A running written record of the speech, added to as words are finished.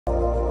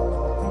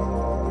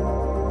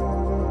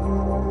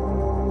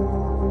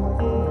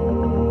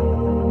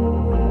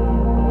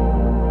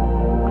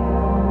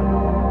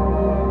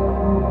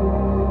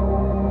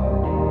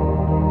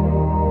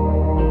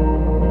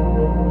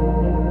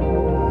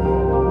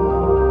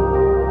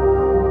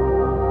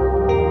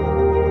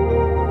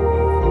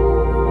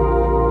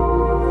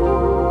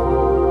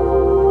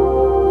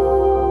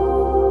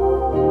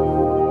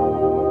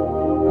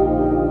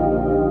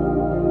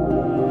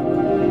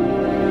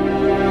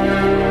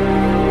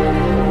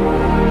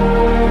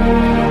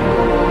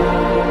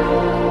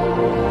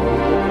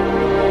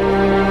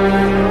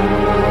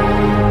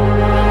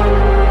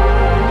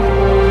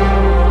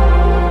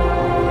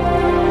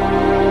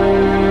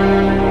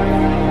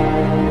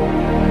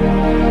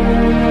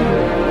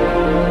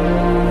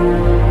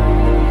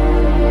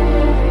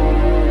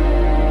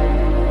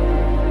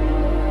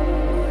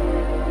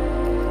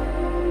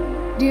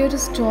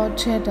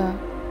George Cheta.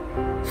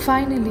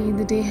 Finally,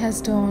 the day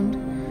has dawned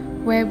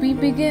where we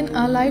begin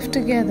our life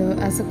together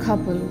as a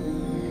couple.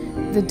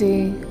 The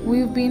day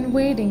we've been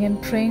waiting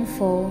and praying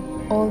for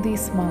all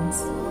these months.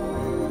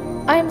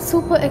 I am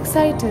super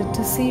excited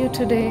to see you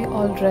today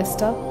all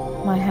dressed up,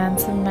 my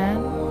handsome man.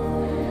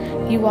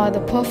 You are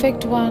the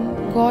perfect one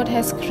God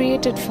has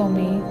created for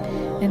me,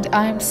 and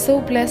I am so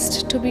blessed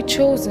to be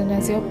chosen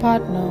as your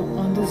partner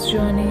on this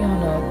journey on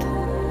earth.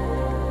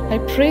 I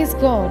praise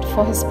God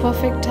for His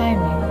perfect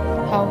timing,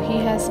 how He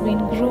has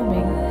been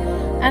grooming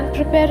and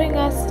preparing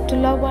us to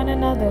love one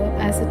another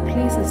as it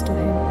pleases to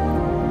Him.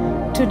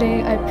 Today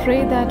I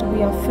pray that we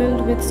are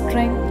filled with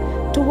strength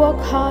to work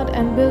hard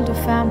and build a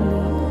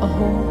family, a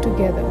home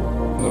together.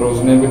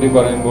 Rosemary പറ്റി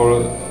പറയുമ്പോൾ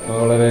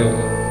വളരെ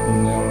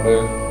ഞങ്ങളുടെ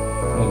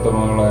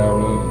മൂത്തമകളായ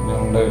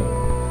ഞങ്ങളുടെ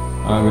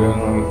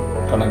ആഗ്രഹങ്ങൾ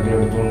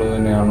കണക്കിലെടുത്തുകൊണ്ട്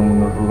തന്നെയാണ്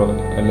മുന്നോട്ടുള്ള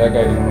എല്ലാ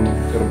കാര്യങ്ങളും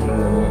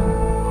ചെറുപ്പമുള്ളത്.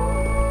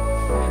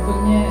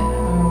 കുഞ്ഞ്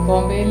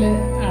ബോംബെയിൽ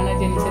ആണ്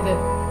ജനിച്ച്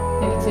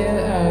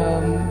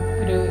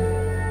ഒരു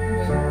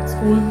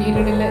സ്കൂൾ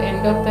പീരീഡിൽ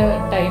എൻഡ് ഓഫ് ദ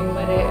ടൈം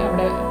വരെ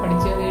അവിടെ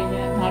പഠിച്ചു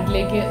കഴിഞ്ഞ്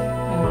നാട്ടിലേക്ക്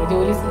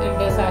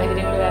ജോലിയുടെ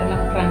സാഹചര്യങ്ങൾ കാരണം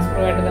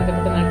ട്രാൻസ്ഫറുമായിട്ട്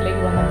ബന്ധപ്പെട്ട്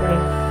നാട്ടിലേക്ക് വന്നപ്പോൾ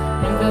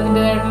ഞങ്ങൾക്ക്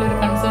അതിൻ്റേതായിട്ടുള്ളൊരു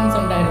കൺസേൺസ്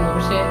ഉണ്ടായിരുന്നു.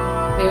 പക്ഷേ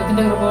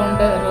ദൈവത്തിൻ്റെ കൃപ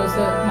കൊണ്ട്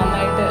റോസ്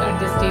നന്നായിട്ട്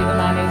അഡ്ജസ്റ്റ് ചെയ്ത്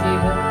മാനേജ്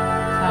ചെയ്ത്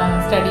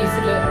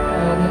സ്റ്റഡീസിൽ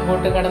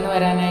മുമ്പോട്ട് കടന്നു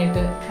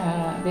വരാനായിട്ട്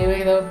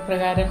ദൈവഹിത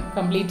പ്രകാരം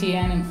കംപ്ലീറ്റ്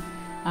ചെയ്യാനും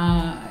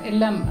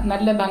എല്ലാം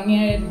നല്ല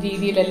ഭംഗിയായ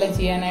രീതിയിലെല്ലാം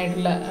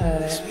ചെയ്യാനായിട്ടുള്ള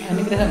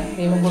അനുഗ്രഹം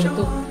ദൈവം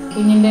കൊടുത്തു.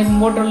 കുഞ്ഞിൻ്റെ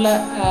മുമ്പോട്ടുള്ള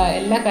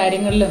എല്ലാ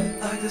കാര്യങ്ങളിലും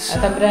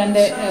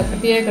തമ്പുരാൻ്റെ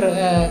പ്രത്യേക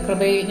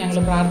കൃപയെ ഞങ്ങൾ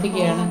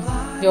പ്രാർത്ഥിക്കുകയാണ്.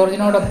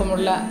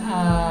 ജോർജിനോടൊപ്പമുള്ള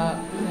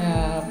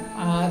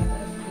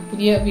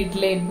പുതിയ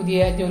വീട്ടിലെയും പുതിയ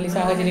ജോലി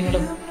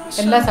സാഹചര്യങ്ങളും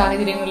എല്ലാ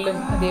സാഹചര്യങ്ങളിലും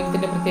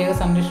ദൈവത്തിൻ്റെ പ്രത്യേക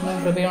സംരക്ഷണവും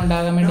കൃപയും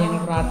ഉണ്ടാകാൻ വേണ്ടി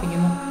ഞങ്ങൾ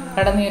പ്രാർത്ഥിക്കുന്നു.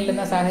 കടന്നു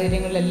ചെല്ലുന്ന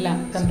സാഹചര്യങ്ങളിലെല്ലാം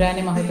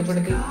തമ്പുരാനെ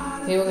മഹത്വപ്പെടുത്തി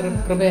ദൈവ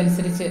കൃപ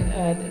അനുസരിച്ച്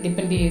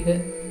ഡിപ്പെൻഡ് ചെയ്ത്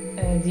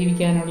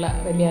ജീവിക്കാനുള്ള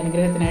വലിയ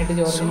അനുഗ്രഹത്തിനായിട്ട്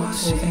ജോർജിനും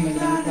റോസിനും വേണ്ടി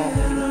ഞങ്ങൾ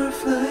പ്രാർത്ഥിക്കുന്നു.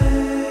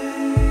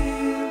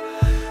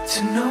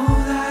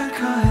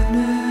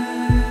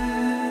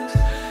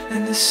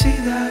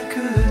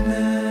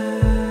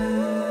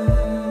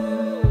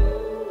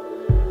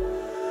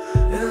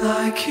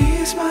 Like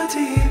He's my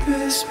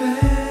deepest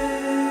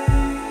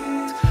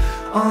pains,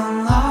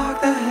 unlock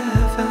the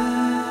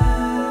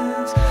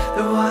heavens,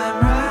 though I'm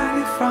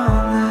ready from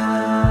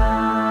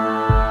them.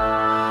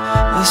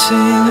 I'll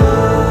sing,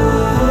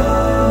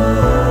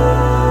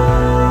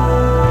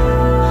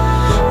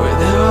 where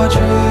there are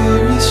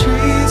dreary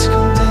streets,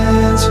 come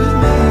dance with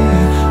me.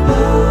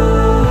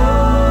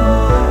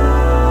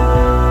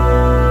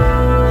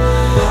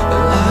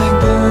 Like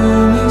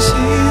booming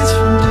seeds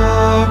from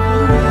dark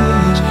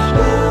reach.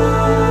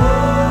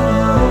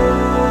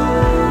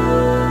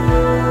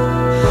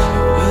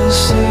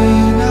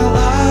 Sing out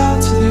loud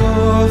to the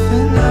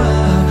orphan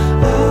now,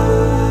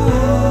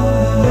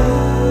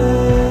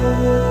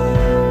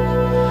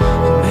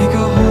 and make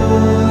a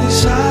holy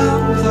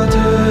sound with our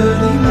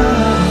dirty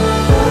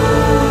mouth.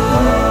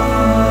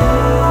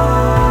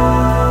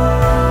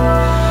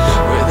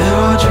 Where there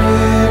are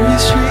dreary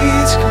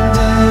streets, come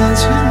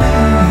dance with me.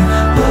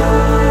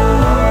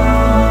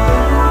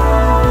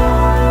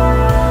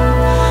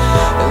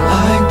 And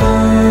like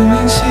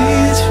booming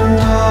seeds from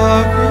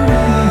dark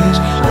reach.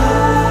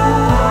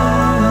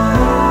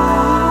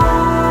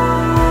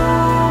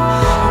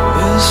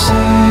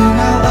 Sing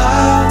out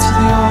loud to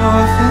the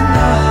orphan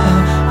now.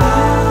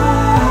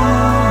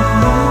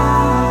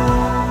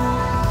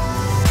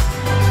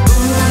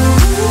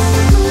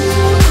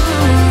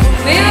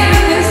 May I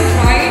request the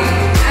bride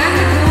and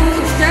the groom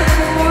to step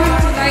forward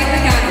to light the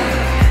candle.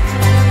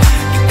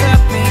 You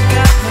got me.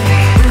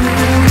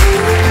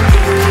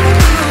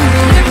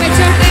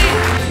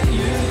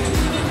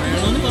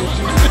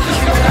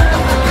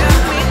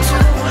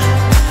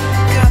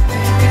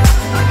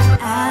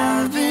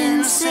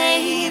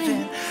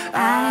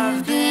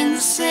 I've been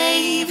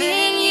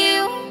saving you.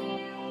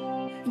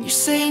 You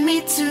save me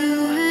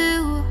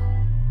too.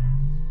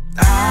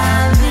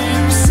 I've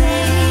been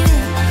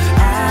saving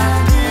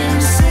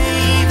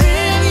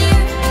you.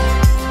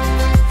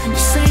 You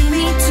save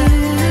me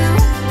too.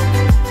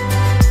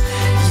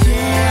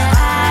 Yeah, I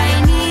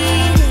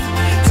need it.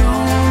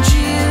 Don't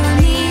you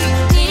need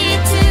me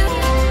too?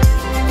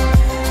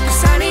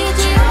 'Cause I need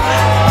you.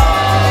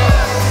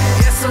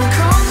 Yeah, so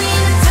call me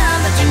anytime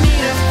that you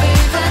need a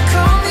favor.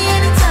 Call me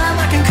anytime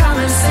I can come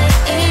and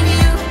save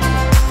you.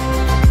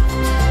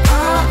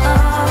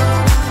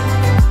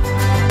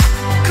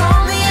 Call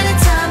me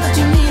anytime that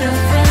you need a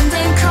friend,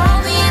 and call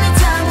me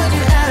anytime when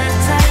you're out of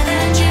time.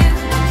 And you,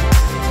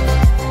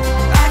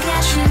 I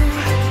got you.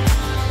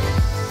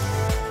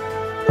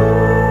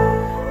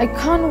 I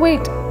can't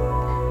wait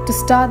to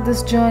start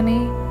this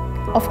journey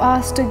of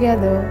ours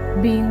together,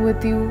 being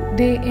with you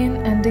day in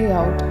and day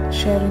out,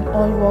 sharing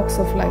all walks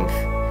of life.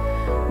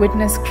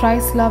 Witness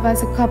Christ's love as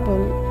a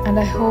couple, and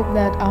I hope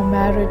that our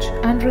marriage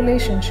and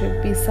relationship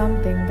be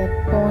something that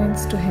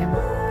points to Him.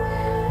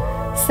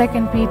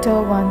 2 Peter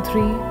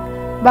 1:3.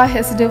 By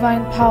His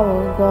divine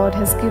power, God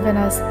has given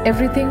us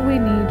everything we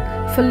need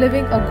for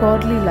living a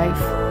godly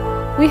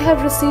life. We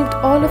have received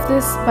all of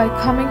this by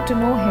coming to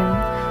know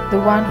Him, the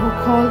one who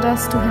called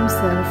us to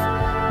Himself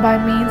by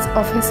means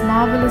of His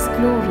marvelous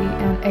glory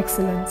and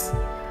excellence.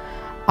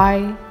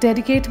 I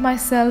dedicate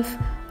myself,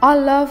 our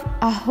love,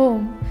 our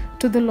home,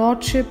 to the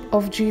Lordship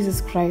of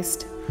Jesus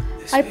Christ.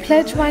 I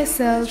pledge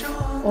myself,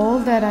 all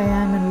that I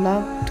am in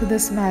love, to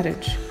this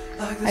marriage.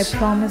 I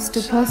promise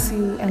to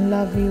pursue and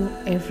love you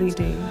every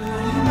day.